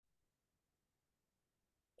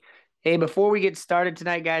Hey, before we get started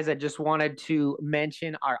tonight, guys, I just wanted to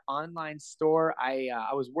mention our online store. I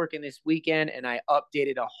was working this weekend and I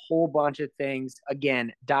updated a whole bunch of things.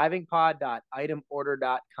 Again,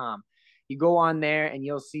 divingpod.itemorder.com. You go on there and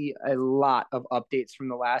you'll see a lot of updates from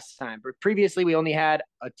the last time. But previously, we only had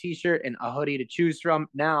a t-shirt and a hoodie to choose from.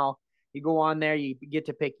 Now, you go on there, you get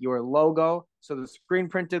to pick your logo. So the screen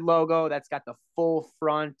printed logo, that's got the full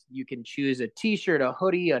front. You can choose a t-shirt, a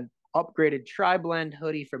hoodie, an upgraded tri-blend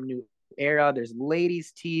hoodie from New Era. There's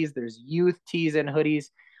ladies tees, there's youth tees and hoodies,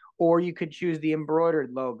 or you could choose the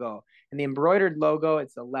embroidered logo. And the embroidered logo,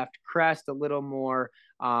 it's a left crest, a little more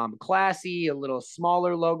classy, a little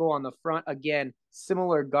smaller logo on the front. Again,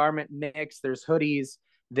 similar garment mix. There's hoodies.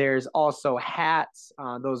 There's also hats.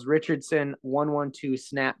 Those Richardson 112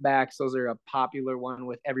 snapbacks. Those are a popular one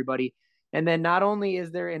with everybody. And then not only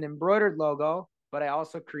is there an embroidered logo, but I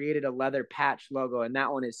also created a leather patch logo, and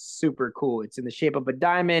that one is super cool. It's in the shape of a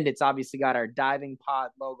diamond. It's obviously got our Diving Pod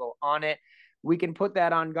logo on it. We can put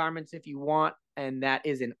that on garments if you want, and that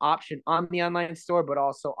is an option on the online store, but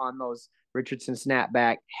also on those Richardson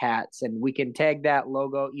snapback hats. And we can tag that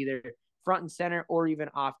logo either front and center or even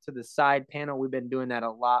off to the side panel. We've been doing that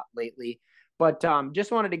a lot lately. But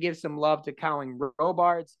just wanted to give some love to Cowling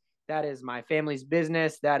Robards. That is my family's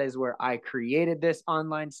business. That is where I created this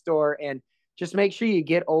online store. And just make sure you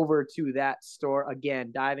get over to that store.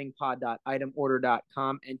 Again,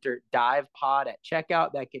 divingpod.itemorder.com. Enter divepod at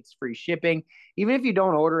checkout. That gets free shipping. Even if you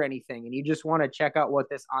don't order anything and you just want to check out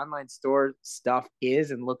what this online store stuff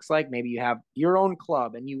is and looks like, maybe you have your own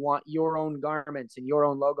club and you want your own garments and your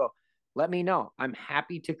own logo, let me know. I'm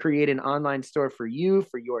happy to create an online store for you,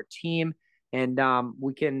 for your team. And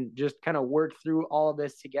we can just kind of work through all of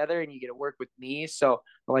this together and you get to work with me. So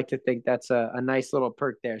I like to think that's a nice little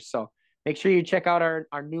perk there. So make sure you check out our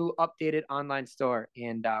new updated online store.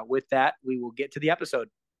 And with that, we will get to the episode.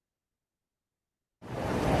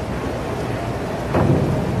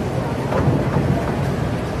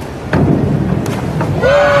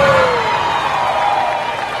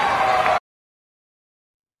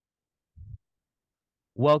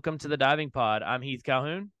 Welcome to the Diving Pod. I'm Heath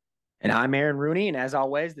Calhoun. And I'm Aaron Rooney. And as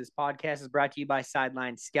always, this podcast is brought to you by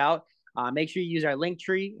Sideline Scout. Make sure you use our link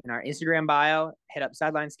tree in our Instagram bio. Head up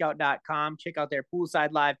sidelinescout.com. Check out their poolside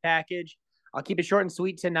live package. I'll keep it short and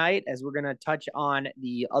sweet tonight as we're going to touch on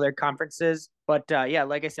the other conferences. But yeah,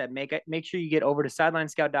 like I said, make sure you get over to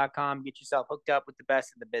sidelinescout.com. Get yourself hooked up with the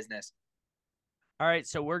best in the business. All right,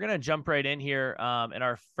 so we're going to jump right in here. In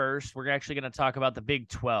our first, we're actually going to talk about the Big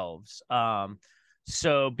 12s.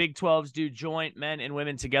 So Big 12s do joint men and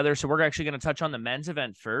women together. So we're actually going to touch on the men's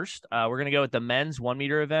event first. We're going to go with the men's 1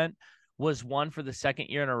 meter event. Was won for the second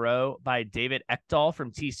year in a row by David Ekdahl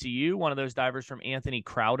from TCU, one of those divers from Anthony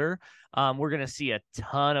Crowder. We're going to see a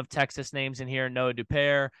ton of Texas names in here. Noah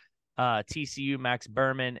Dupere, TCU, Max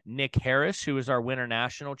Berman, Nick Harris, who was our winter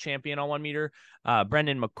national champion on 1 meter,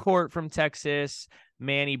 Brendan McCourt from Texas,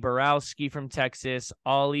 Manny Borowski from Texas,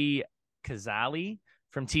 Ali Kazali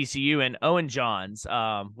from TCU, and Owen Johns.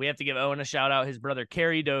 We have to give Owen a shout out. His brother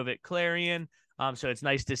Kerry dove at Clarion. So it's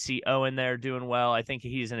nice to see Owen there doing well. I think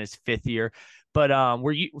he's in his 5th year. But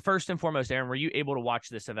were you, first and foremost, Aaron, were you able to watch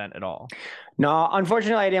this event at all? No,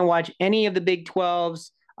 unfortunately, I didn't watch any of the Big 12s.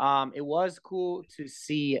 It was cool to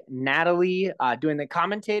see Natalie doing the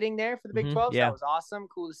commentating there for the Big 12s. Yeah. That was awesome.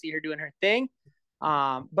 Cool to see her doing her thing.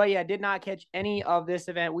 But yeah, did not catch any of this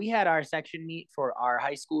event. We had our section meet for our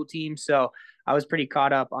high school team, so I was pretty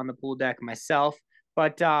caught up on the pool deck myself.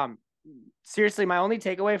 But seriously, my only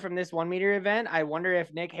takeaway from this 1 meter event, I wonder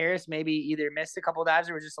if Nick Harris maybe either missed a couple dives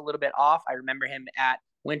or was just a little bit off. I remember him at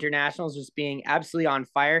Winter Nationals just being absolutely on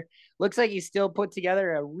fire. Looks like he still put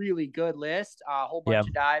together a really good list, a whole bunch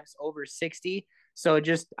of dives over 60. So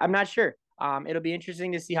just, I'm not sure. It'll be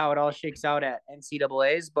interesting to see how it all shakes out at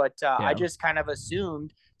NCAAs, but I just kind of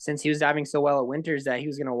assumed since he was diving so well at Winters that he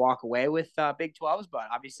was going to walk away with Big 12s, but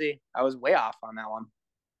obviously I was way off on that one.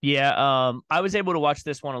 Yeah, I was able to watch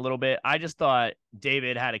this one a little bit. I just thought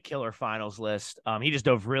David had a killer finals list. He just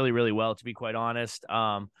dove really, really well, to be quite honest.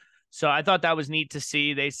 So I thought that was neat to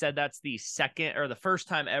see. They said that's the second or the first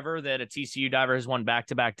time ever that a TCU diver has won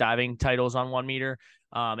back-to-back diving titles on 1 meter.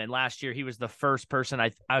 And last year he was the first person, I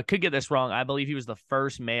could get this wrong, I believe he was the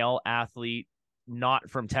first male athlete not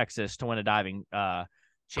from Texas to win a diving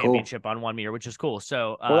championship on 1 meter, which is cool.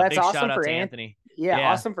 So that's big awesome shout out for to Anthony.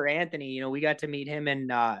 Yeah, awesome for Anthony. You know, we got to meet him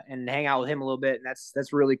and hang out with him a little bit, and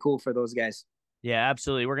that's really cool for those guys. Yeah,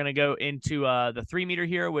 absolutely. We're going to go into the 3 meter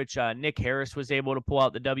here, which Nick Harris was able to pull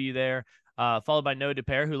out the W there, followed by Noah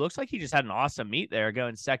Dupere, who looks like he just had an awesome meet there,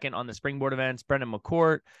 going second on the springboard events. Brendan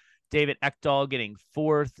McCourt, David Ekdahl getting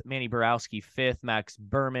 4th, Manny Borowski 5th, Max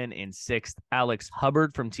Berman in 6th, Alex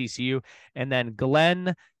Hubbard from TCU, and then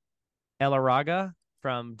Glenn Elaraga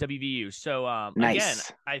from WVU. So again,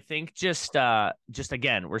 Nice. I think just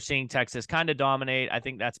again, we're seeing Texas kind of dominate. I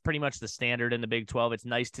think that's pretty much the standard in the Big 12. It's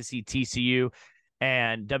nice to see TCU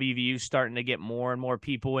and WVU starting to get more and more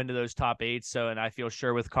people into those top 8. So, and I feel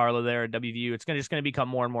sure with Carla there at WVU, it's just going to become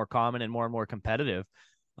more and more common and more competitive.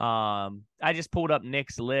 I just pulled up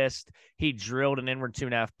Nick's list. He drilled an inward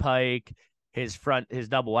 2.5 pike, his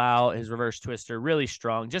double out, his reverse twister, really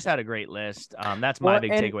strong. Just had a great list. That's my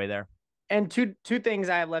big takeaway there. And two things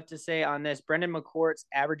I have left to say on this. Brendan McCourt's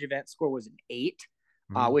average event score was an 8,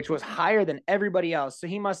 which was higher than everybody else. So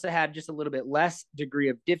he must have had just a little bit less degree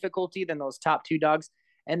of difficulty than those top 2 dogs.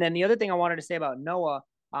 And then the other thing I wanted to say about Noah,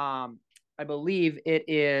 I believe it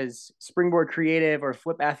is Springboard Creative or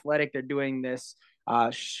Flip Athletic. They're doing this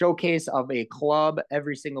showcase of a club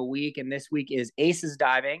every single week. And this week is Aces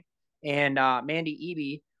Diving. And Mandy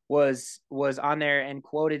Eby was on there and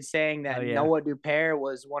quoted saying that Noah Dupere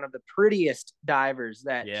was one of the prettiest divers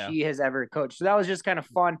that she has ever coached. So that was just kind of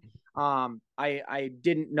fun. I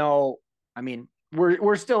didn't know. I mean,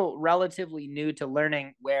 we're still relatively new to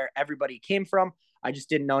learning where everybody came from. I just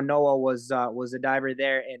didn't know Noah was a diver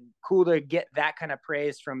there, and cool to get that kind of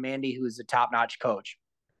praise from Mandy, who's a top-notch coach.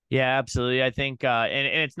 Yeah, absolutely. I think, and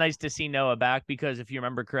it's nice to see Noah back because if you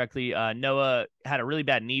remember correctly, Noah had a really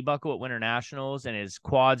bad knee buckle at Winter Nationals and his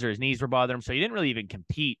quads or his knees were bothering him. So he didn't really even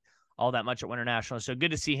compete all that much at Winter Nationals. So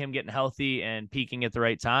good to see him getting healthy and peaking at the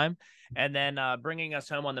right time. And then bringing us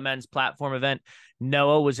home on the men's platform event,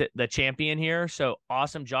 Noah was the champion here. So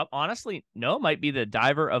awesome job. Honestly, Noah might be the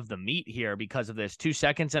diver of the meet here because of this. 2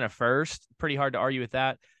 seconds and a first. Pretty hard to argue with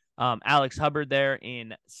that. Alex Hubbard there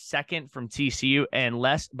in 2nd from TCU and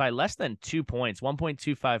by less than 2 points,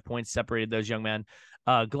 1.25 points separated those young men.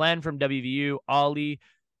 Glenn from WVU, Ollie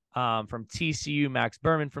from TCU, Max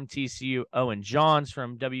Berman from TCU, Owen Johns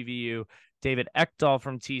from WVU, David Ekdahl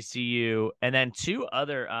from TCU, and then 2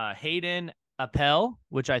 other Hayden Appel,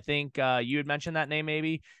 which I think you had mentioned that name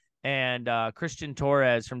maybe, and Christian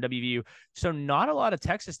Torres from WVU. So not a lot of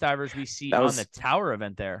Texas divers we see on the tower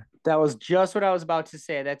event there. That was just what I was about to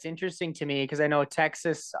say. That's interesting to me because I know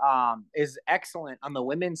Texas is excellent on the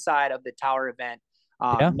women's side of the tower event.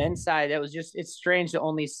 Men's side, it's strange to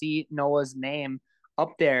only see Noah's name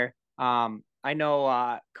up there. I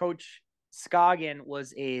know Coach Scoggin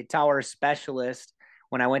was a tower specialist.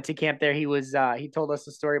 When I went to camp there, he told us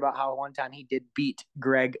a story about how one time he did beat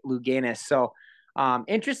Greg Louganis. So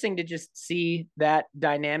interesting to just see that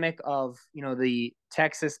dynamic of, the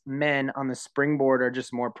Texas men on the springboard are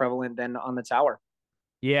just more prevalent than on the tower.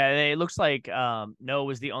 Yeah, it looks like Noah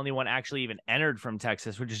was the only one actually even entered from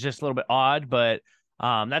Texas, which is just a little bit odd, but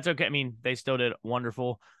that's okay. I mean, they still did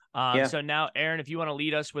wonderful. So now, Aaron, if you want to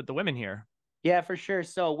lead us with the women here. Yeah, for sure.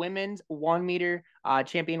 So women's 1 meter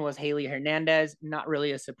champion was Haley Hernandez. Not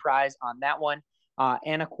really a surprise on that one.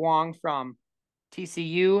 Anna Kwong from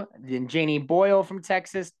TCU, then Janie Boyle from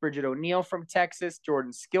Texas, Bridget O'Neill from Texas,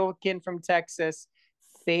 Jordan Skilkin from Texas,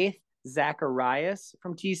 Faith Zacharias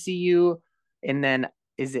from TCU, and then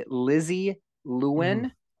is it Lizzie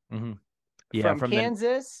Lewin from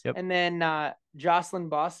Kansas, and then Jocelyn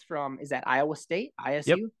Buss from, is that Iowa State,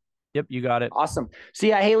 ISU? Yep, you got it. Awesome. So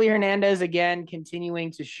yeah, Haley Hernandez again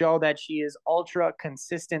continuing to show that she is ultra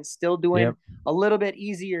consistent, still doing a little bit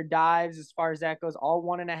easier dives as far as that goes. All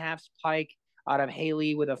 1.5 pike out of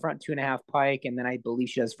Haley with a front 2.5 pike, and then I believe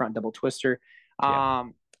she has front double twister.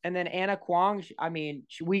 And then Anna Kwong,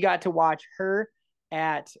 we got to watch her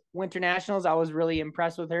at Winter Nationals. I was really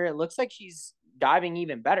impressed with her. It looks like she's diving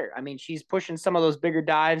even better. I mean, she's pushing some of those bigger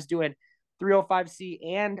dives, doing 305C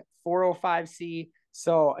and 405C.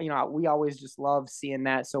 So, we always just love seeing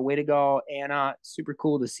that. So way to go, Anna. Super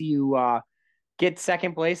cool to see you get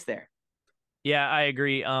 2nd place there. Yeah, I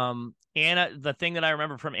agree. Anna, the thing that I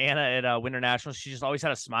remember from Anna at Winter Nationals, she just always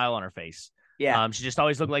had a smile on her face. Yeah. She just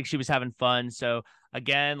always looked like she was having fun. So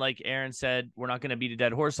again, like Aaron said, we're not going to beat a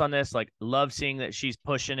dead horse on this. Like, love seeing that she's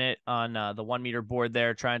pushing it on the 1 meter board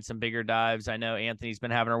there, trying some bigger dives. I know Anthony's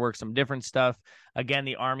been having her work some different stuff. Again,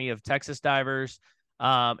 the army of Texas divers.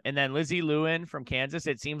 And then Lizzie Lewin from Kansas.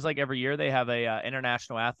 It seems like every year they have a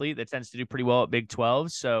international athlete that tends to do pretty well at Big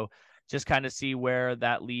 12. So just kind of see where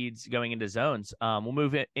that leads going into zones. We'll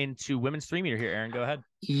move it into women's 3 meter here. Aaron, go ahead.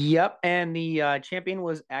 Yep. And the champion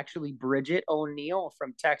was actually Bridget O'Neill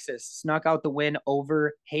from Texas. Snuck out the win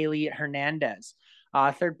over Haley Hernandez.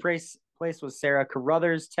 3rd place was Sarah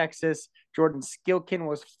Carruthers, Texas. Jordan Skilkin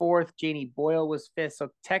was 4th. Janie Boyle was 5th. So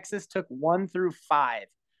Texas took 1 through 5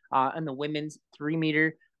 in the women's 3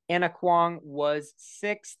 meter. Anna Kwong was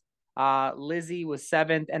 6th. Lizzie was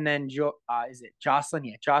 7th, and then is it Jocelyn?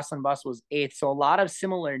 Yeah, Jocelyn Buss was 8th. So a lot of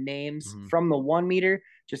similar names from the 1 meter,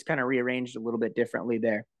 just kind of rearranged a little bit differently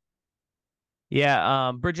there.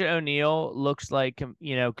 Yeah, Bridget O'Neill looks like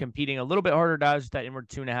competing a little bit harder dives with that inward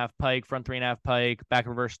 2.5 pike, front 3.5 pike, back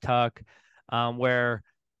reverse tuck, where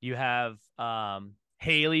you have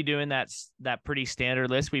Haley doing that pretty standard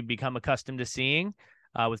list we've become accustomed to seeing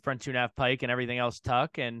with front 2.5 pike and everything else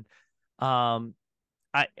tuck. And I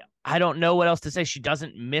don't know what else to say. She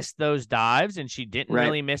doesn't miss those dives, and she didn't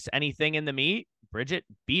really miss anything in the meet. Bridget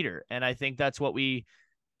beat her, and I think that's what we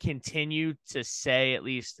continue to say, at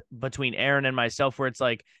least between Aaron and myself, where it's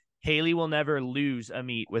like Haley will never lose a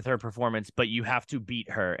meet with her performance, but you have to beat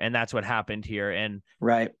her, and that's what happened here. And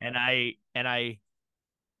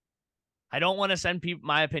I don't want to send people.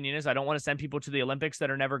 My opinion is I don't want to send people to the Olympics that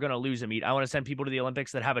are never going to lose a meet. I want to send people to the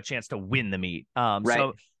Olympics that have a chance to win the meet.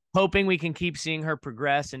 So hoping we can keep seeing her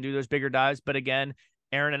progress and do those bigger dives. But again,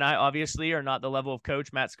 Aaron and I obviously are not the level of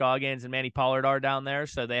coach Matt Scoggins and Manny Pollard are down there.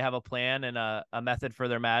 So they have a plan and a method for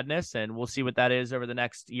their madness, and we'll see what that is over the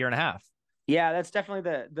next year and a half. Yeah, that's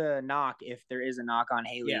definitely the knock, if there is a knock on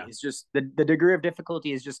Haley. Yeah. It's just the degree of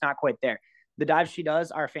difficulty is just not quite there. The dives she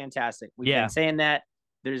does are fantastic. We've been saying that.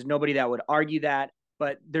 There's nobody that would argue that,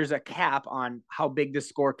 but there's a cap on how big the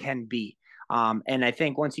score can be. And I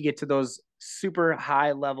think once you get to those super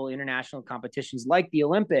high level international competitions like the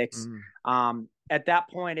Olympics, at that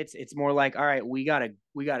point it's more like, all right, we gotta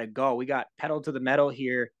go. We got pedal to the metal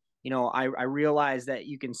here. I realize that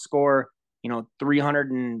you can score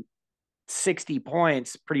 360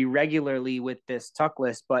 points pretty regularly with this tuck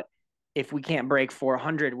list, but if we can't break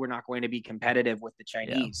 400, we're not going to be competitive with the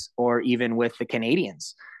Chinese or even with the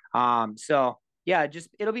Canadians. So yeah,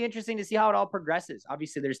 it'll be interesting to see how it all progresses.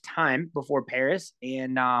 Obviously there's time before Paris,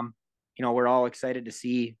 and we're all excited to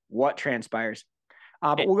see what transpires.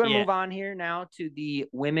 But we're going to move on here now to the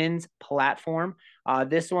women's platform.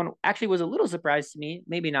 This one actually was a little surprise to me,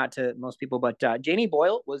 maybe not to most people, but Janie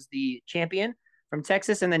Boyle was the champion from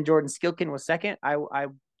Texas, and then Jordan Skilken was second. I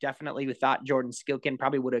definitely thought Jordan Skilken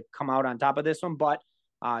probably would have come out on top of this one, but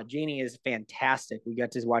Janie is fantastic. We got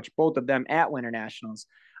to watch both of them at Winter Nationals.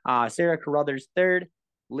 Sarah Carruthers third,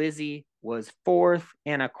 Lizzie was fourth,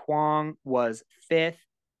 Anna Kwong was fifth,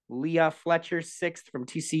 Leah Fletcher sixth from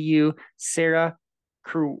TCU, Sarah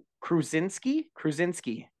Kruzinski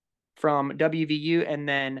from WVU, and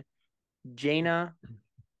then Jana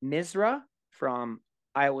Misra from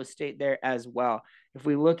Iowa State there as well. If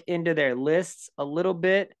we look into their lists a little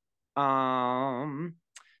bit, Janie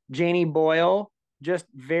Boyle, just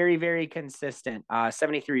very, very consistent.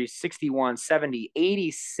 73, 61, 70,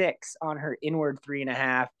 86 on her inward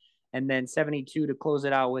 3.5, and then 72 to close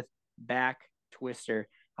it out with back twister.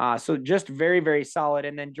 So just very, very solid.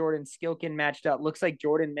 And then Jordan Skilken matched up. Looks like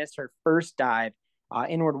Jordan missed her first dive,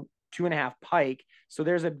 inward 2.5 pike. So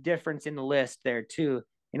there's a difference in the list there too.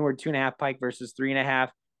 Inward 2.5 pike versus 3.5.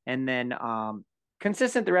 And then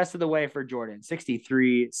consistent the rest of the way for Jordan,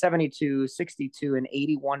 63, 72, 62, and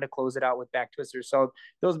 81 to close it out with back twisters. So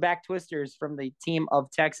those back twisters from the team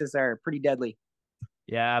of Texas are pretty deadly.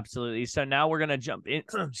 Yeah, absolutely. So now we're going to jump in.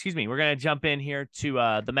 Excuse me. We're going to jump in here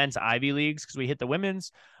to the men's Ivy Leagues because we hit the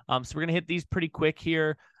women's. So we're going to hit these pretty quick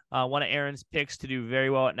here. One of Aaron's picks to do very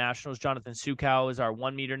well at nationals, Jonathan Sukow, is our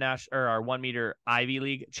 1 meter our 1 meter Ivy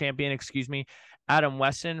League champion. Excuse me. Adam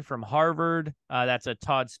Wesson from Harvard. That's a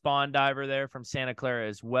Todd Spahn diver there from Santa Clara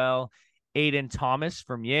as well. Aiden Thomas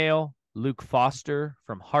from Yale. Luke Foster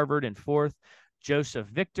from Harvard in fourth. Joseph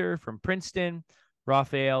Victor from Princeton.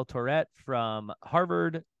 Rafael Tourette from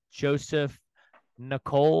Harvard. Joseph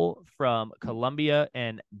Nicole from Columbia.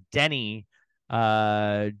 And Denny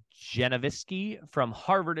Genovisky from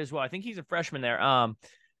Harvard as well. I think he's a freshman there. I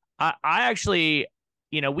actually,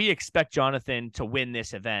 we expect Jonathan to win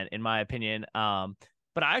this event, in my opinion.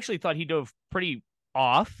 But I actually thought he dove pretty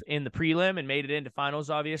off in the prelim and made it into finals,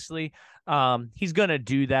 obviously. He's going to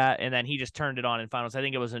do that, and then he just turned it on in finals. I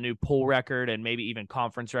think it was a new pool record and maybe even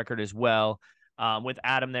conference record as well, with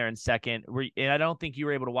Adam there in second. And I don't think you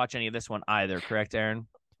were able to watch any of this one either, correct, Aaron?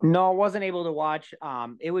 No, I wasn't able to watch.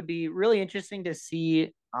 It would be really interesting to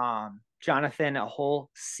see Jonathan a whole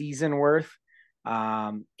season worth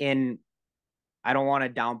in, I don't want to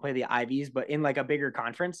downplay the Ivies, but in like a bigger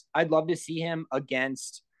conference. I'd love to see him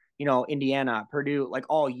against, Indiana, Purdue, like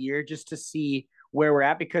all year, just to see where we're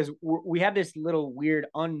at, because we have this little weird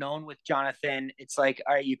unknown with Jonathan. It's like,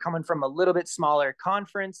 all right, you coming from a little bit smaller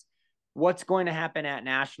conference. What's going to happen at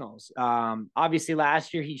nationals? Obviously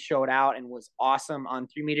last year he showed out and was awesome on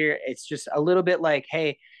 3 meter. It's just a little bit like,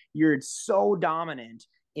 hey, you're so dominant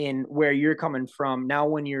in where you're coming from. Now,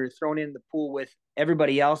 when you're thrown in the pool with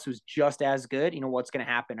everybody else who's just as good, what's going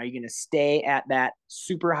to happen? Are you going to stay at that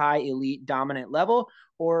super high elite dominant level,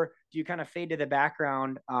 or do you kind of fade to the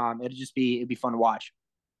background? It'd be fun to watch.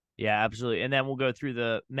 Yeah, absolutely. And then we'll go through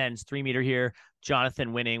the men's 3 meter here.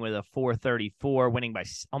 Jonathan winning with a 4:34, winning by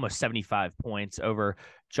almost 75 points over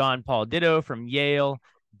John Paul Ditto from Yale,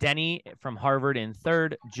 Denny from Harvard in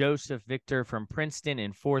third, Joseph Victor from Princeton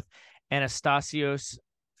in fourth, Anastasios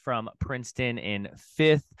from Princeton in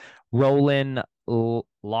fifth, Roland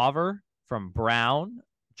Laver from Brown,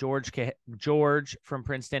 George from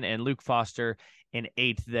Princeton, and Luke Foster in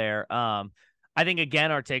eighth there. I think,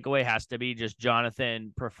 again, our takeaway has to be just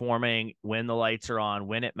Jonathan performing when the lights are on,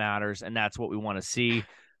 when it matters, and that's what we want to see.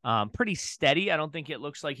 Pretty steady. I don't think it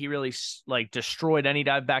looks like he really destroyed any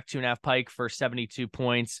dive back 2.5 pike for 72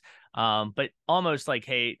 points, but almost like,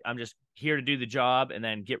 hey, I'm just here to do the job and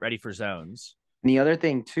then get ready for zones. And the other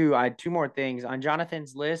thing, too, I had two more things. On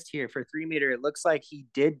Jonathan's list here for 3 meter, it looks like he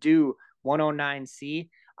did do 109C.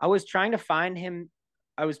 I was trying to find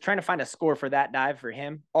a score for that dive for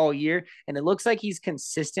him all year, and it looks like he's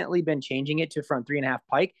consistently been changing it to front 3.5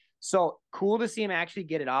 pike. So cool to see him actually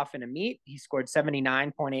get it off in a meet. He scored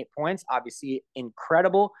 79.8 points. Obviously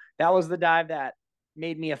incredible. That was the dive that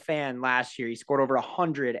made me a fan last year. He scored over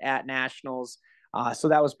 100 at nationals. So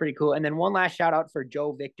that was pretty cool. And then one last shout out for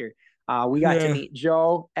Joe Victor. We got to meet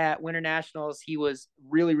Joe at Winter Nationals. He was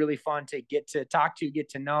really, really fun to get to talk to, get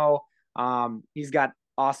to know. He's got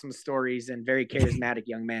awesome stories and very charismatic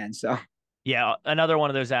young man. So yeah, another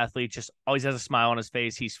one of those athletes, just always has a smile on his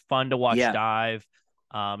face. He's fun to watch dive.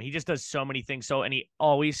 He just does so many things. And he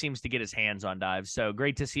always seems to get his hands on dives. So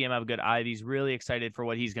great to see him have a good eye. He's really excited for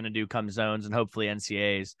what he's going to do come zones and hopefully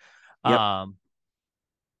NCAs. Yep.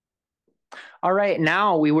 All right,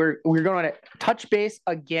 now we're going to touch base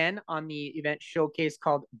again on the event showcase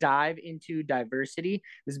called Dive into Diversity.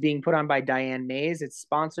 This is being put on by Diane Mays. It's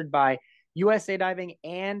sponsored by USA Diving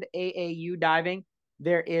and AAU Diving.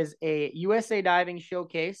 There is a USA Diving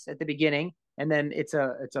showcase at the beginning, and then it's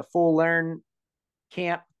a full learn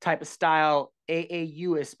camp type of style.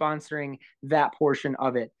 AAU is sponsoring that portion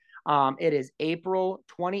of it. It is April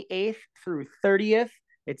 28th through 30th.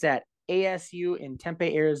 It's at ASU in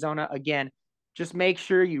Tempe, Arizona. Again, just make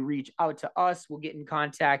sure you reach out to us. We'll get you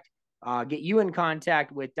in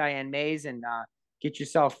contact with Diane Mays and get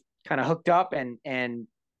yourself kind of hooked up and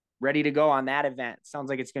ready to go on that event. Sounds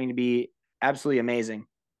like it's going to be absolutely amazing.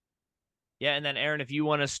 Yeah, and then Aaron, if you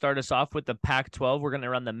want to start us off with the Pac-12, we're going to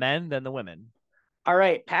run the men, then the women. All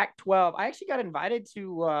right, Pac-12. I actually got invited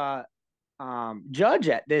to judge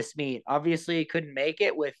at this meet. Obviously, couldn't make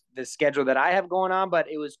it with the schedule that I have going on, but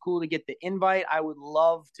it was cool to get the invite. I would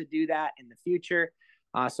love to do that in the future.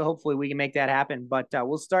 So hopefully we can make that happen. But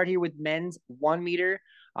we'll start here with men's 1 meter.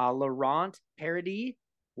 Laurent Paradis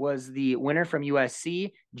was the winner from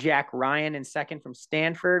USC. Jack Ryan in second from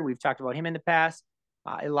Stanford. We've talked about him in the past.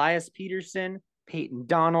 Elias Peterson, Peyton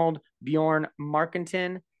Donald, Bjorn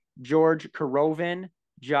Markenton, George Karovin,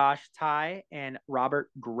 Josh Ty, and Robert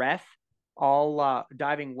Greff, all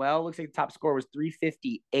diving well. Looks like the top score was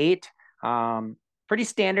 358. Pretty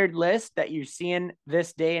standard list that you're seeing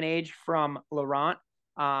this day and age from Laurent.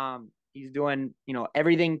 He's doing,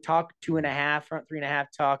 everything tuck, 2.5, front 3.5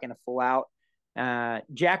 tuck, and a full out.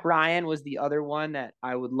 Jack Ryan was the other one that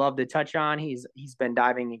I would love to touch on. He's been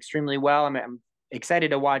diving extremely well. I'm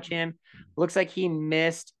excited to watch him. Looks like he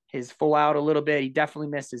missed his full out a little bit. He definitely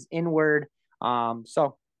missed his inward.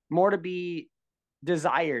 So more to be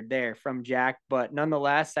desired there from Jack, but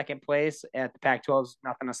nonetheless, second place at the Pac-12 is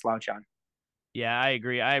nothing to slouch on. Yeah, I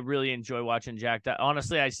agree. I really enjoy watching Jack.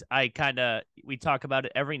 Honestly, we talk about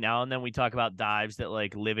it every now and then. We talk about dives that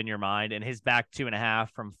live in your mind, and his back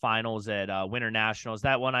 2.5 from finals at Winter Nationals.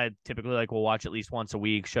 That one I typically will watch at least once a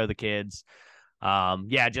week, show the kids.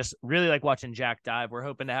 Just really like watching Jack dive. We're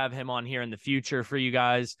hoping to have him on here in the future for you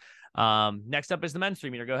guys. Next up is the men's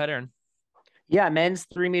 3 meter. Go ahead, Aaron. Yeah, men's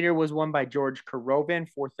 3 meter was won by George Karovin,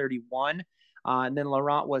 431. And then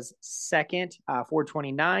Laurent was second,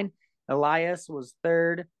 429. Elias was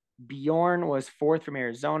third. Bjorn was fourth from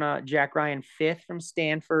Arizona. Jack Ryan, fifth from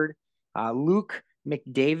Stanford. Luke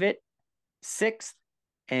McDavid, sixth.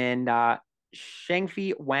 And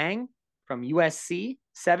Shengfei Wang from USC,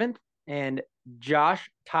 seventh. And Josh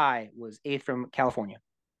Tai was eighth from California.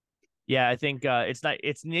 Yeah, I think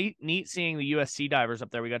it's neat seeing the USC divers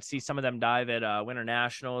up there. We got to see some of them dive at Winter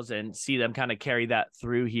Nationals and see them kind of carry that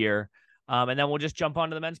through here. And then we'll just jump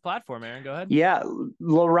onto the men's platform. Aaron, go ahead. Yeah,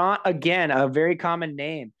 Laurent, again, a very common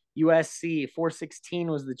name. USC, 416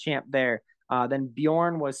 was the champ there. Then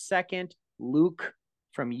Bjorn was second. Luke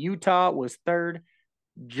from Utah was third.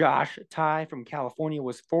 Josh Tai from California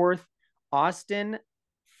was fourth. Austin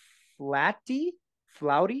Austin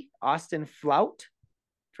Flout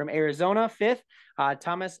from Arizona, 5th.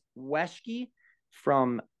 Thomas Weschke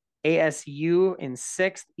from ASU in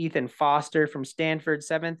 6th. Ethan Foster from Stanford,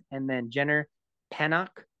 7th. And then Jenner Pennock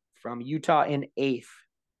from Utah in 8th.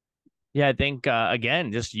 Yeah, I think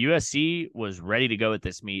again, just USC was ready to go at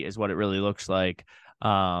this meet, is what it really looks like.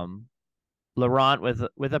 Laurent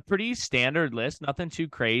with a pretty standard list, nothing too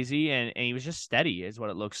crazy, and he was just steady, is what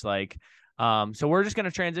it looks like. So we're just going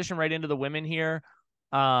to transition right into the women here.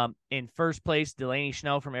 In first place, Delaney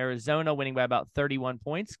Schnell from Arizona, winning by about 31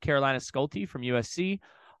 points. Carolina Sculte from USC,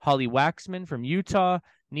 Holly Waxman from Utah,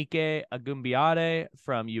 Nike Agumbiade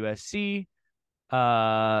from USC,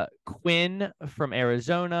 Quinn from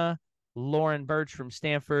Arizona, Lauren Birch from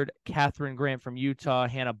Stanford, Catherine Grant from Utah,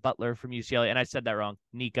 Hannah Butler from UCLA. And I said that wrong.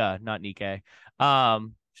 Nika, not Nike.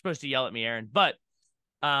 Supposed to yell at me, Aaron. But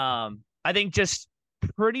I think just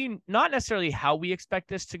pretty, not necessarily how we expect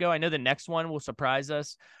this to go. I know the next one will surprise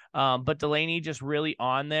us. But Delaney just really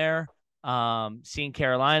on there. Seeing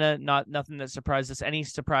Carolina, nothing that surprised us. Any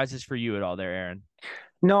surprises for you at all there, Aaron?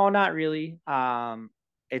 No, not really.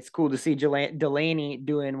 It's cool to see Delaney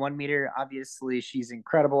doing 1 meter. Obviously, she's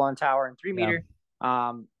incredible on tower and 3 meter.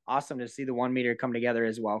 Awesome to see the 1 meter come together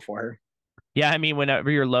as well for her. Yeah, I mean, whenever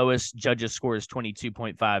your lowest judges score is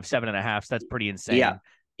 22.5, 7.5, that's pretty insane.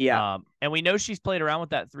 Yeah. And we know she's played around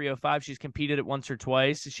with that 305. She's competed it once or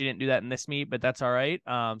twice. She didn't do that in this meet, but that's all right.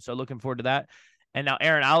 So looking forward to that. And now,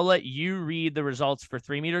 Aaron, I'll let you read the results for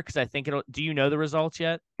 3 meter because I think do you know the results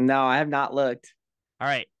yet? No, I have not looked. All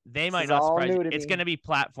right. They might not surprise you. It's going to be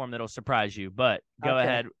platform that'll surprise you, but go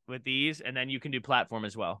ahead with these, and then you can do platform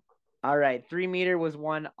as well. All right. 3 meter was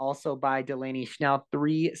won also by Delaney Schnell,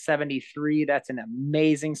 373. That's an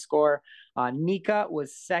amazing score. Nika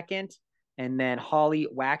was 2nd, and then Holly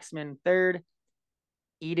Waxman 3rd.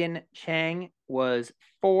 Eden Chang was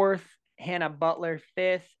 4th. Hannah Butler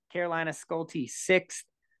 5th. Carolina Sculte 6th.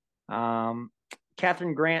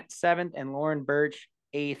 Catherine Grant 7th, and Lauren Birch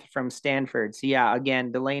 8th from Stanford. So yeah,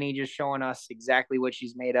 again, Delaney just showing us exactly what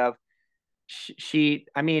she's made of.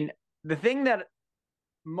 I mean, the thing that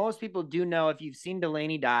most people do know if you've seen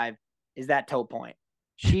Delaney dive is that toe point.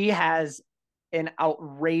 She has an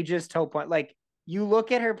outrageous toe point. Like, you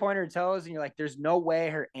look at her pointer toes and you're like, there's no way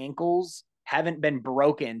her ankles haven't been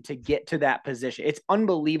broken to get to that position. It's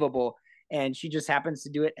unbelievable. And she just happens to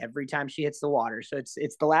do it every time she hits the water. So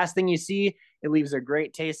it's the last thing you see. It leaves a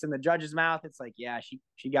great taste in the judge's mouth. It's like, yeah,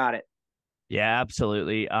 she got it. Yeah,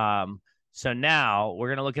 absolutely. So now we're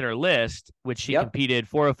going to look at her list, which she competed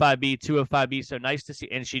 405B, 205B. So nice to see.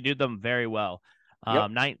 And she did them very well.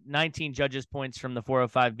 19 judges points from the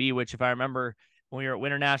 405B, which if I remember when we were at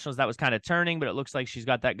Winter Nationals, that was kind of turning, but it looks like she's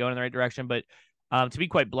got that going in the right direction. But to be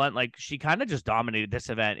quite blunt, like, she kind of just dominated this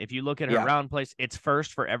event. If you look at her round place, it's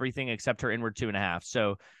first for everything except her inward 2.5.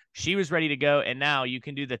 So she was ready to go. And now you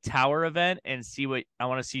can do the tower event and see what I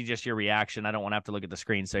want to see, just your reaction. I don't want to have to look at the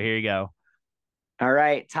screen. So here you go. All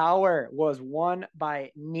right. Tower was won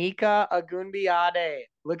by Nika Agumbiade.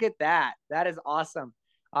 Look at that. That is awesome.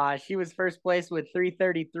 She was first place with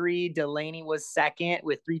 333. Delaney was 2nd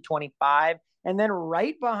with 325. And then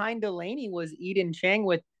right behind Delaney was Eden Chang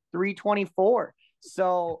with 324.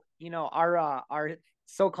 So, you know, our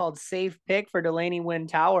so-called safe pick for Delaney win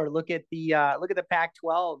tower. Look at the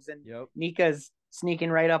Pac-12s, and Nika's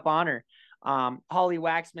sneaking right up on her. Holly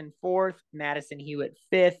Waxman 4th, Madison Hewitt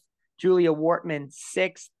 5th, Julia Wortman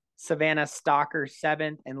 6th, Savannah Stalker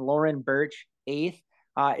 7th, and Lauren Birch 8th.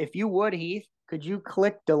 If you would, Heath, could you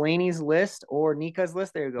click Delaney's list or Nika's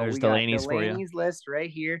list? There you go. There's Delaney's list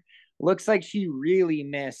right here. Looks like she really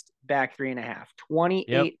missed back 3.5,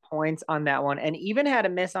 28 points on that one, and even had a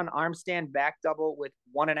miss on arm stand back double with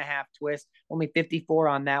 1.5 twist, only 54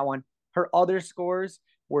 on that one. Her other scores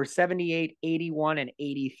were 78, 81, and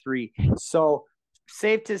 83. So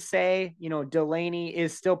safe to say, you know, Delaney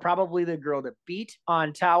is still probably the girl to beat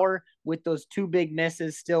on tower. With those 2 big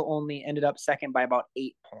misses, still only ended up 2nd by about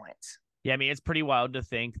 8 points. Yeah, I mean, it's pretty wild to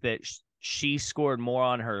think that she scored more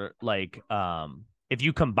on her, like, if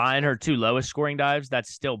you combine her 2 lowest scoring dives,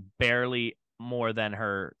 that's still barely more than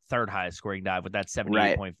her 3rd highest scoring dive with that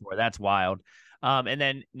 78.4. That's wild. And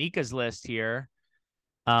then Nika's list here,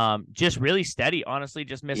 just really steady, honestly,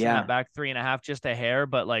 just missing that back 3.5, just a hair,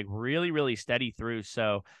 but like really, really steady through.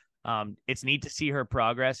 So it's neat to see her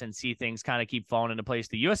progress and see things kind of keep falling into place.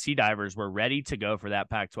 The USC divers were ready to go for that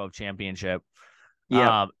Pac-12 championship.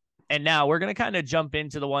 And now we're going to kind of jump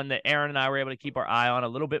into the one that Aaron and I were able to keep our eye on a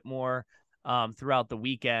little bit more throughout the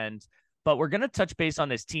weekend, but we're going to touch base on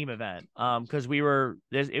this team event because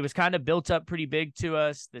it was kind of built up pretty big to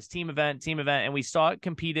us, this team event, and we saw it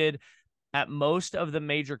competed at most of the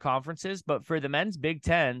major conferences, but for the men's Big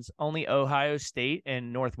Tens, only Ohio State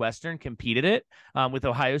and Northwestern competed it, with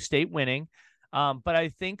Ohio State winning. But I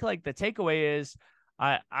think like the takeaway is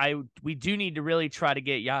we do need to really try to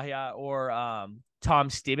get Yahya or Tom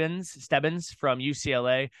Stebbins from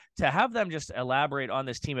UCLA to have them just elaborate on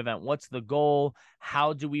this team event. What's the goal?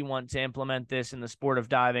 How do we want to implement this in the sport of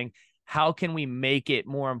diving? How can we make it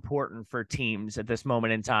more important for teams at this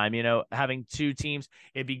moment in time? You know, having two teams,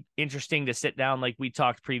 it'd be interesting to sit down like we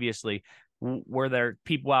talked previously. Were there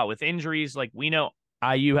people out with injuries? Like we know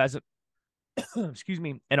IU has excuse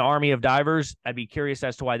me, an army of divers. I'd be curious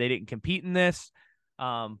as to why they didn't compete in this.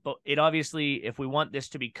 But it obviously, if we want this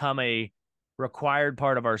to become a required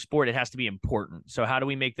part of our sport, it has to be important. So how do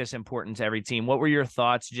we make this important to every team? What were your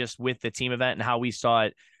thoughts just with the team event and how we saw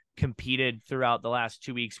it competed throughout the last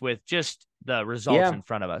 2 weeks with just the results in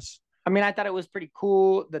front of us? I mean, I thought it was pretty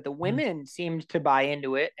cool that the women seemed to buy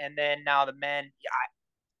into it. And then now the men,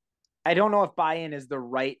 I don't know if buy-in is the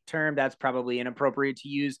right term. That's probably inappropriate to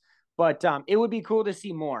use, but it would be cool to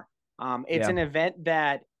see more. It's an event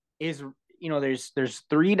that is, you know, there's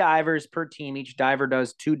 3 divers per team. Each diver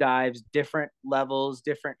does 2 dives, different levels,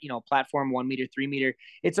 different, you know, platform, 1 meter, 3 meter.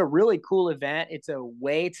 It's a really cool event. It's a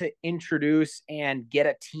way to introduce and get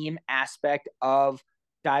a team aspect of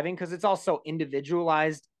diving because it's also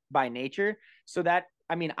individualized by nature. So that,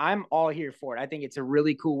 I mean, I'm all here for it. I think it's a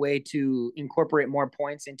really cool way to incorporate more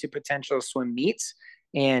points into potential swim meets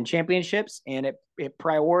and championships. And it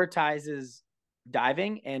prioritizes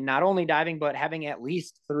diving, and not only diving, but having at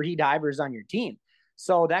least 3 divers on your team.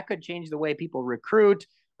 So that could change the way people recruit.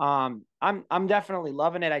 I'm definitely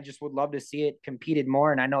loving it. I just would love to see it competed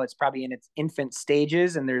more. And I know it's probably in its infant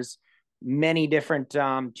stages and there's many different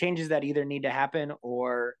changes that either need to happen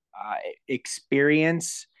or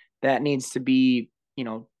experience that needs to be, you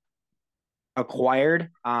know, acquired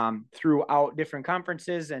throughout different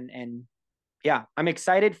conferences. And yeah, I'm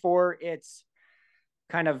excited for its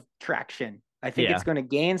kind of traction. I think it's going to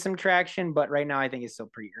gain some traction, but right now I think it's still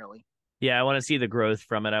pretty early. Yeah, I want to see the growth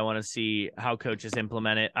from it. I want to see how coaches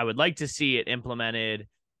implement it. I would like to see it implemented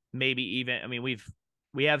maybe even, I mean,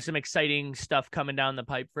 we have some exciting stuff coming down the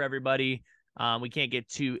pipe for everybody. We can't get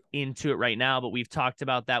too into it right now, but we've talked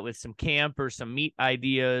about that with some camp or some meet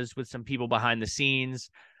ideas with some people behind the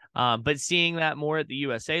scenes. But seeing that more at the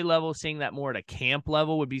USA level, seeing that more at a camp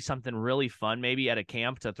level would be something really fun, maybe at a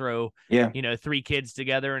camp to throw, you know, 3 kids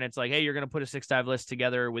together. And it's like, hey, you're going to put a 6 dive list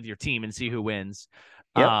together with your team and see who wins.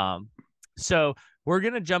 So we're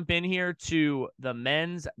going to jump in here to the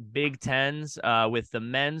men's Big Tens with the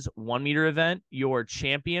men's 1 meter event. Your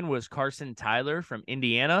champion was Carson Tyler from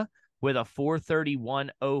Indiana with a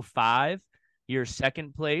 4:31.05. Your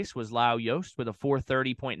second place was Lau Yost with a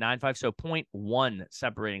 4:30.95, so 0.1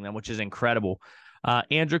 separating them, which is incredible.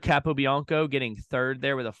 Andrew Capobianco getting third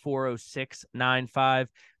there with a 4:06.95.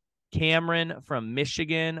 Cameron from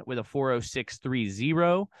Michigan with a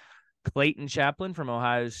 4:06.30. Clayton Chaplin from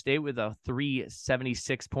Ohio State with a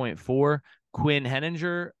 3:76.4. Quinn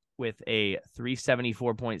Henninger with a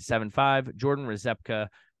 3:74.75. Jordan Rezepka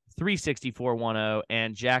 3:64.10,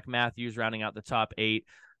 and Jack Matthews rounding out the top 8.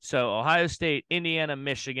 So Ohio State, Indiana,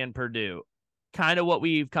 Michigan, Purdue, kind of what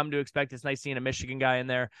we've come to expect. It's nice seeing a Michigan guy in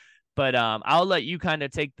there, but I'll let you kind of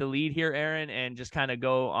take the lead here, Aaron, and just kind of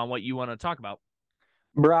go on what you want to talk about.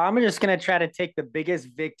 Bro, I'm just going to try to take the biggest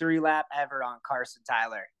victory lap ever on Carson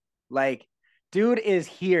Tyler. Like, dude is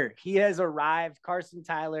here. He has arrived. Carson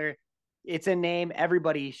Tyler, it's a name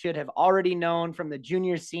everybody should have already known from the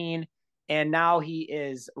junior scene, and now he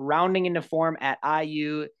is rounding into form at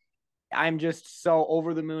IU. I'm just so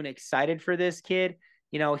over the moon excited for this kid.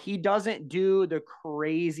 You know, he doesn't do the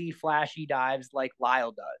crazy flashy dives like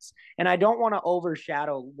Lyle does. And I don't want to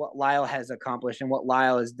overshadow what Lyle has accomplished and what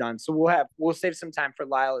Lyle has done. So we'll save some time for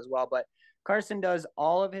Lyle as well. But Carson does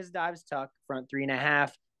all of his dives tuck, front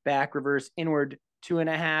 3.5, back, reverse, inward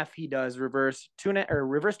 2.5. He does reverse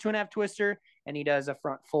 2.5 twister, and he does a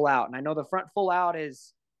front full out. And I know the front full out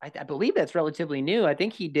is, I believe that's relatively new. I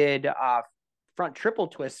think he did front triple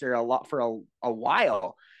twister a lot for a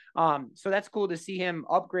while. So that's cool to see him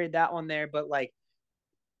upgrade that one there. But like,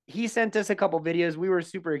 he sent us a couple videos. We were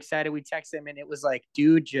super excited. We texted him and it was like,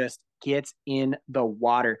 dude just gets in the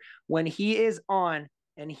water. When he is on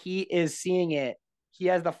and he is seeing it, he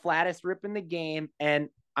has the flattest rip in the game. And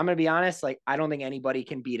I'm going to be honest, like, I don't think anybody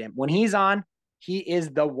can beat him. When he's on, he is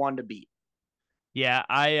the one to beat. Yeah,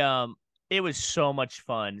 it was so much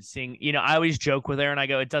fun seeing, you know, I always joke with Aaron. I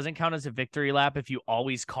go, it doesn't count as a victory lap if you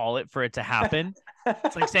always call it for it to happen.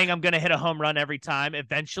 It's like saying I'm going to hit a home run every time.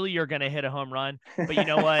 Eventually you're going to hit a home run. But you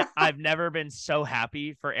know what? I've never been so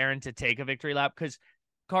happy for Aaron to take a victory lap because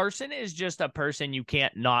Carson is just a person you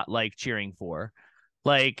can't not like cheering for.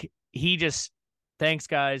 Like he just, thanks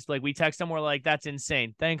guys. Like we text him, we're like, that's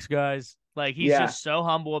insane. Thanks guys. Like he's Yeah. just so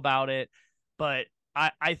humble about it. But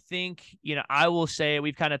I think, I will say,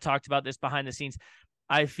 we've kind of talked about this behind the scenes.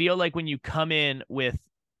 I feel like when you come in with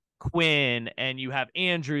Quinn and you have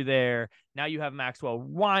Andrew there, now you have Maxwell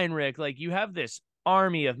Weinrich, like you have this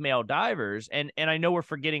army of male divers. And I know we're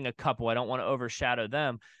forgetting a couple. I don't want to overshadow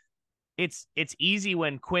them. It's easy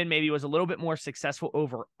when Quinn maybe was a little bit more successful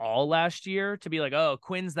overall last year to be like, oh,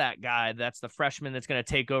 Quinn's that guy. That's the freshman that's going to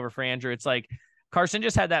take over for Andrew. It's like Carson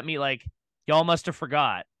just had that meet like, y'all must have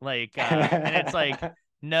forgot. Like, and it's like,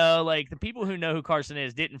 no, like the people who know who Carson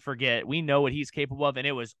is didn't forget. We know what he's capable of. And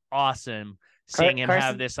it was awesome seeing him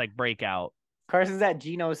have this like breakout. Carson's that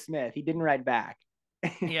Geno Smith. He didn't write back.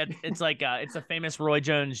 Yeah, it's like it's a famous Roy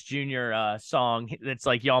Jones Jr. Song that's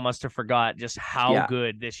like, y'all must have forgot just how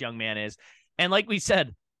good this young man is. And like we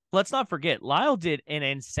said, let's not forget, Lyle did an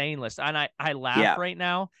insane list. And I laugh right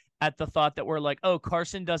now at the thought that we're like, oh,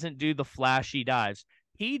 Carson doesn't do the flashy dives.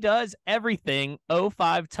 He does everything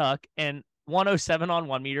 05 tuck and 107 on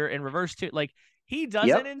 1 meter and reverse two. Like he does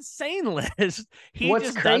an insane list.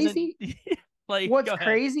 What's crazy? Like, what's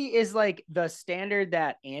crazy is like the standard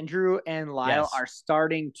that Andrew and Lyle are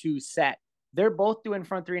starting to set. They're both doing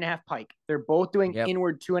front 3.5 pike. They're both doing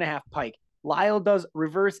inward 2.5 pike. Lyle does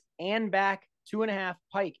reverse and back 2.5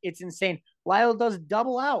 pike. It's insane. Lyle does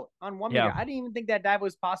double out on 1 meter. I didn't even think that dive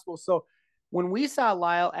was possible. So when we saw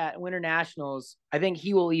Lyle at Winter Nationals, I think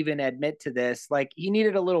he will even admit to this. Like he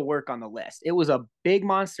needed a little work on the list. It was a big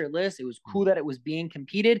monster list. It was cool that it was being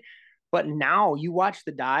competed. But now you watch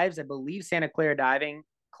the dives. I believe Santa Clara Diving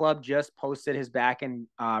Club just posted his back and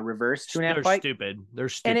reverse 2.5 pike. They're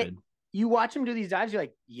stupid. You watch him do these dives, you're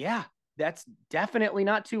like, yeah, that's definitely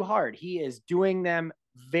not too hard. He is doing them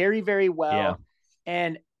very, very well. Yeah.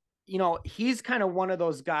 And, he's kind of one of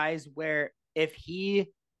those guys where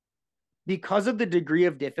because of the degree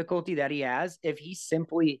of difficulty that he has, if he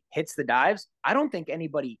simply hits the dives, I don't think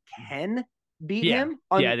anybody can beat him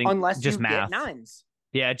unless just you math. get nines.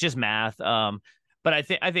 Yeah, it's just math. But I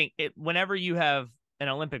think whenever you have an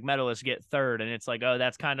Olympic medalist get third, and it's like, oh,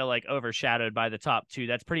 that's kind of like overshadowed by the top two.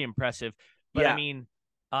 That's pretty impressive. But I mean,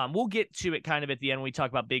 we'll get to it kind of at the end when we talk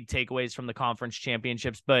about big takeaways from the conference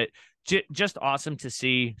championships. But just awesome to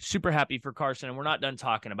see. Super happy for Carson, and we're not done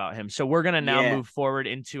talking about him. So we're gonna now move forward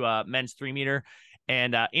into men's 3 meter.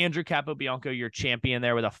 And Andrew Capobianco, your champion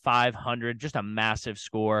there with a 500, just a massive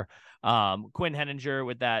score. Quinn Henninger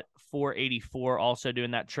with that 484, also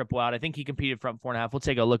doing that triple out. I think he competed front 4.5. We'll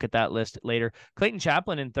take a look at that list later. Clayton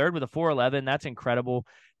Chaplin in third with a 411. That's incredible.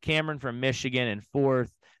 Cameron from Michigan in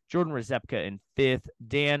fourth. Jordan Rezepka in fifth.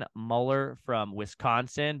 Dan Muller from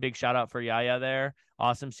Wisconsin. Big shout out for Yaya there.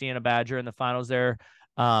 Awesome seeing a Badger in the finals there.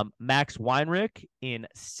 Max Weinrich in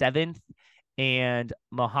seventh. And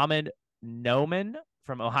Mohammed Noman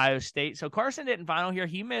from Ohio State. So Carson didn't final here.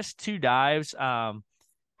 He missed 2 dives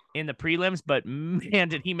in the prelims, but man,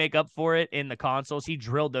 did he make up for it in the consoles. He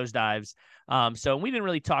drilled those dives. So we didn't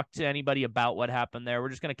really talk to anybody about what happened there. We're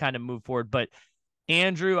just going to kind of move forward. But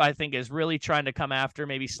Andrew, I think, is really trying to come after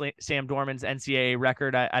maybe Sam Dorman's NCAA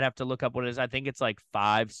record. I'd have to look up what it is. I think it's like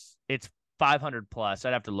 500 plus.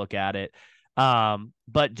 I'd have to look at it.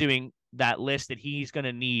 But doing that list that he's going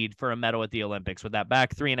to need for a medal at the Olympics with that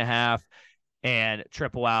back 3.5 and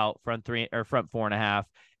triple out front 3 or front 4.5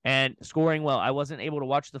 and scoring well. I wasn't able to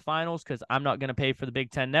watch the finals because I'm not going to pay for the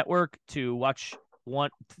Big Ten Network to watch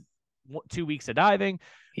 2 weeks of diving,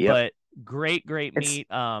 but great meet.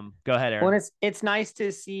 Go ahead, Aaron. Well, it's nice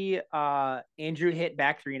to see Andrew hit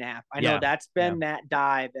back 3.5. I know that's been that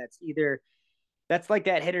dive. That's like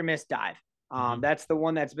that hit or miss dive. That's the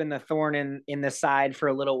one that's been the thorn in the side for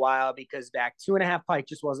a little while because back 2.5 pike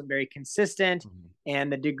just wasn't very consistent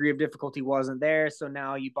and the degree of difficulty wasn't there. So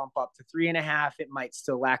now you bump up to 3.5. It might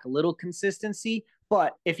still lack a little consistency,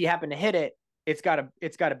 but if you happen to hit it, it's got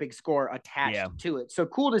a big score attached to it. So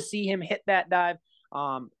cool to see him hit that dive.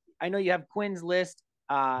 I know you have Quinn's list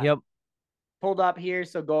pulled up here,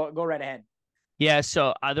 so go right ahead. Yeah,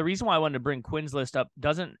 so the reason why I wanted to bring Quinn's list up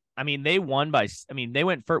they won they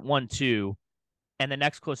went for 1-2, and the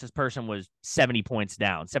next closest person was 73 points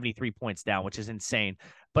down, which is insane.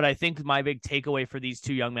 But I think my big takeaway for these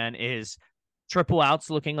two young men is triple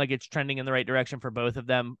outs looking like it's trending in the right direction for both of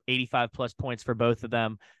them, 85 plus points for both of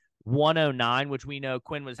them. 109, which we know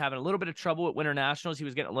Quinn was having a little bit of trouble at Winter Nationals. He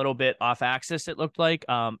was getting a little bit off axis, it looked like.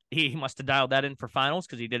 He must have dialed that in for finals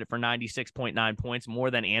because he did it for 96.9 points,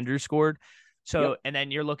 more than Andrew scored. So, and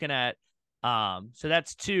then you're looking at, so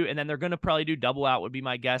that's 2, and then they're going to probably do double out would be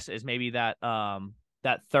my guess is maybe that,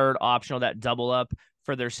 that third optional, that double up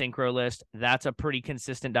for their synchro list. That's a pretty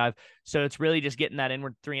consistent dive. So it's really just getting that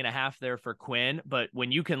inward 3.5 there for Quinn. But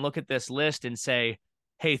when you can look at this list and say,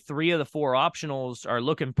 hey, 3 of the 4 optionals are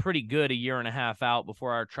looking pretty good a year and a half out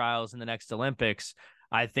before our trials in the next Olympics,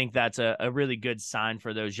 I think that's a really good sign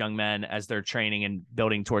for those young men as they're training and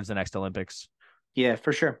building towards the next Olympics. Yeah,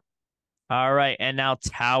 for sure. All right. And now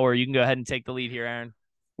Tower, you can go ahead and take the lead here, Aaron.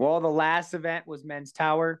 Well, the last event was men's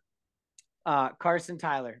Tower. Carson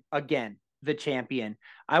Tyler, again, the champion.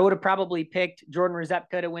 I would have probably picked Jordan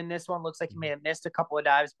Rzepka to win this one. Looks like he may have missed a couple of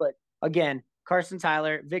dives, but again, Carson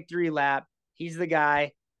Tyler, victory lap. He's the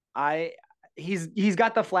guy. He's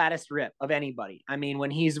got the flattest rip of anybody. I mean,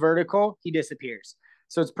 when he's vertical, he disappears.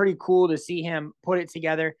 So it's pretty cool to see him put it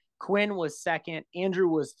together. Quinn was second. Andrew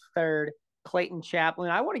was third. Clayton Chaplin.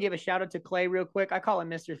 I want to give a shout out to Clay real quick. I call him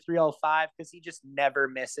Mr. 305 because he just never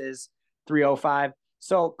misses 305.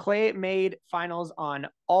 So Clay made finals on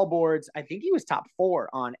all boards. I think he was top 4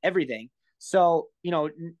 on everything. So,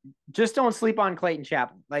 just don't sleep on Clayton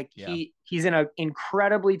Chaplin. Like he's in an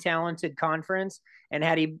incredibly talented conference. And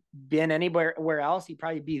had he been anywhere else, he'd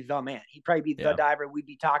probably be the man. He'd probably be the diver we'd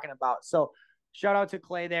be talking about. So shout out to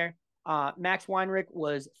Clay there. Max Weinrich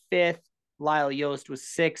was 5th. Lyle Yost was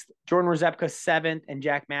 6th. Jordan Rzepka 7th. And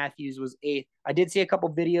Jack Matthews was 8th. I did see a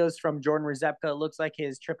couple videos from Jordan Rzepka. It looks like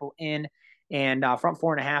his triple in and front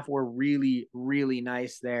 4.5 were really, really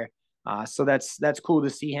nice there. So that's cool to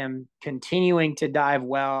see him continuing to dive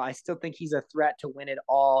well. I still think he's a threat to win it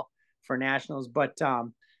all for nationals. But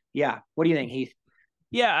yeah, what do you think, Heath?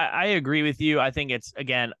 Yeah, I agree with you. I think it's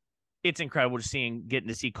incredible getting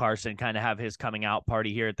to see Carson kind of have his coming out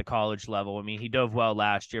party here at the college level. I mean, he dove well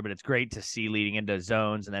last year, but it's great to see leading into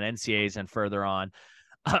zones and then NCAAs and further on.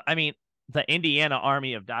 I mean, the Indiana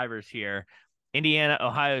army of divers here. Indiana,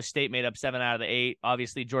 Ohio State made up 7 out of the 8.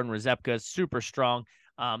 Obviously, Jordan Rzepka is super strong.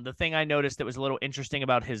 The thing I noticed that was a little interesting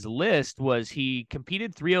about his list was he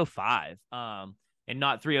competed 305 and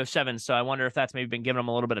not 307. So I wonder if that's maybe been giving him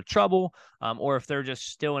a little bit of trouble or if they're just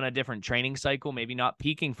still in a different training cycle, maybe not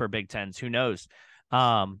peaking for Big Tens. Who knows?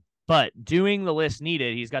 But doing the list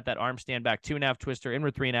needed, he's got that arm stand back 2.5 twister,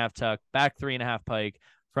 inward 3.5 tuck, back 3.5 pike,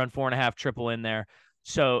 front 4.5 triple in there.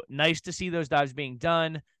 So nice to see those dives being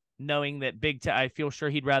done. Knowing that I feel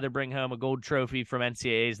sure he'd rather bring home a gold trophy from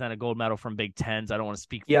NCAAs than a gold medal from Big Tens. I don't want to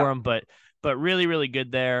speak for him, but really, really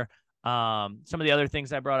good there. Some of the other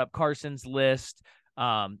things I brought up, Carson's list,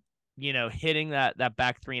 hitting that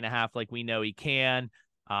back 3.5 like we know he can,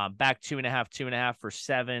 back 2.5 for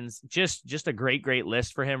 7s. Just a great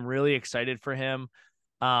list for him. Really excited for him.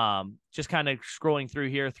 Just kind of scrolling through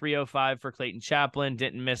here, 305 for Clayton Chaplin.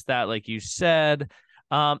 Didn't miss that, like you said.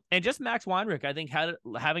 And just Max Weinrich, I think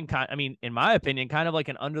in my opinion, kind of like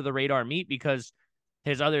an under the radar meet because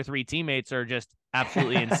his other 3 teammates are just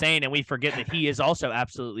absolutely insane. And we forget that he is also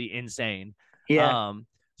absolutely insane. Yeah.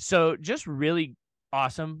 So just really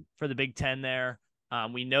awesome for the Big Ten there.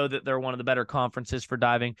 We know that they're one of the better conferences for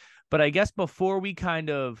diving, but I guess before we kind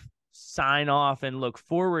of sign off and look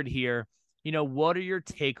forward here, what are your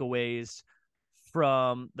takeaways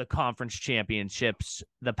from the conference championships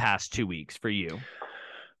the past 2 weeks for you?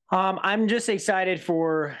 I'm just excited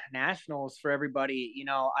for nationals for everybody.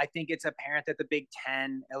 I think it's apparent that the Big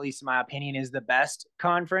Ten, at least in my opinion, is the best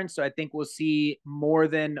conference. So I think we'll see more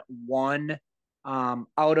than one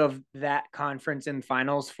out of that conference in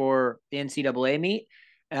finals for the NCAA meet.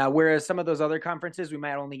 Whereas some of those other conferences, we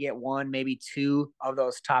might only get 1, maybe 2 of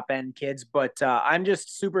those top end kids. But I'm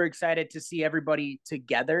just super excited to see everybody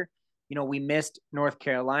together. We missed North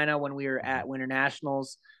Carolina when we were at Winter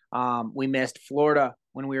Nationals. We missed Florida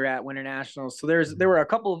when we were at Winter Nationals. So there were a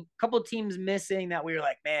couple teams missing that we were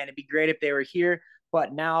like, man, it'd be great if they were here.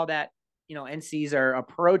 But now that, NCs are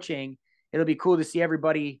approaching, it'll be cool to see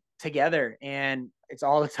everybody together. And it's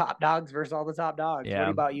all the top dogs versus all the top dogs. Yeah. What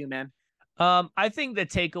about you, man? I think the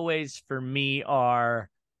takeaways for me are,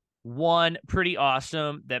 one, pretty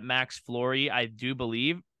awesome that Max Flory, I do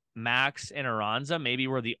believe Max and Aranza maybe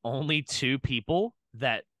were the only 2 people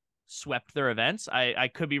that swept their events. I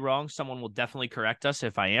could be wrong. Someone will definitely correct us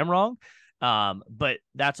if I am wrong. But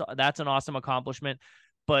that's an awesome accomplishment.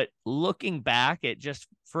 But looking back at just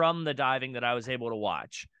from the diving that I was able to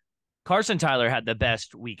watch, Carson Tyler had the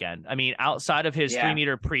best weekend. I mean, outside of his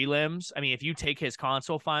 3-meter prelims, I mean, if you take his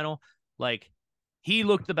console final, like he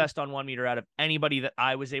looked the best on 1 meter out of anybody that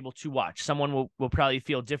I was able to watch. Someone will probably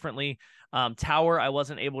feel differently. Tower, I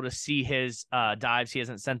wasn't able to see his dives. He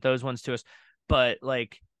hasn't sent those ones to us, but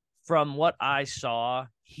like, from what I saw,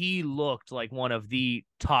 he looked like one of the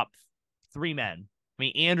top 3 men. I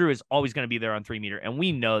mean, Andrew is always going to be there on 3-meter, and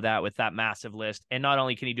we know that with that massive list. And not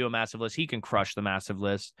only can he do a massive list, he can crush the massive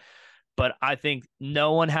list. but I think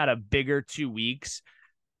no one had a bigger 2 weeks,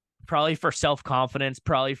 probably for self-confidence,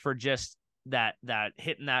 probably for just that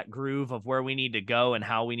hitting that groove of where we need to go and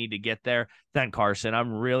how we need to get there than Carson.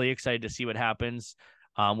 I'm really excited to see what happens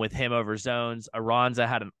with him over zones. Aranza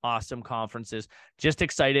had an awesome conferences. Just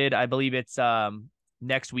excited. I believe it's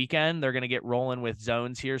next weekend. They're going to get rolling with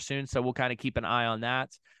zones here soon, so we'll kind of keep an eye on that.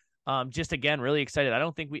 Just again, really excited. I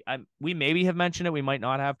don't think we maybe have mentioned it. We might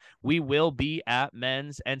not have. We will be at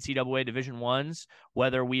men's NCAA Division Ones,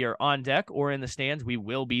 whether we are on deck or in the stands. We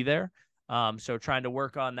will be there. So trying to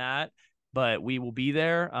work on that, but we will be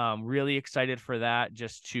there. Really excited for that.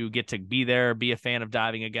 Just to get to be there, be a fan of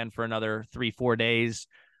diving again for another 3-4 days,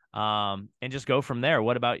 and just go from there.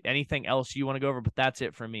 What about anything else you want to go over? But that's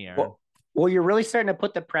it for me, Aaron. Well, you're really starting to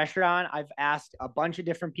put the pressure on. I've asked a bunch of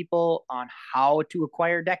different people on how to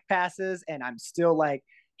acquire deck passes, and I'm still like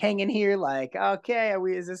hanging here, like, okay,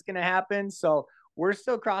 is this going to happen? So we're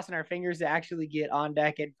still crossing our fingers to actually get on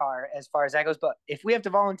deck as far as that goes. But if we have to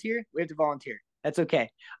volunteer, we have to volunteer. That's okay.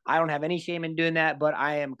 I don't have any shame in doing that, but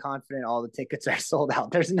I am confident all the tickets are sold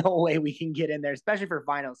out. There's no way we can get in there, especially for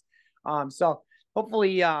finals. So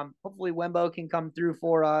hopefully Wembo can come through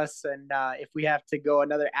for us. And if we have to go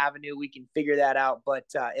another avenue, we can figure that out. But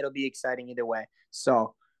it'll be exciting either way.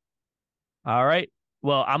 So. All right.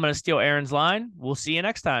 Well, I'm going to steal Aaron's line. We'll see you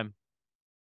next time.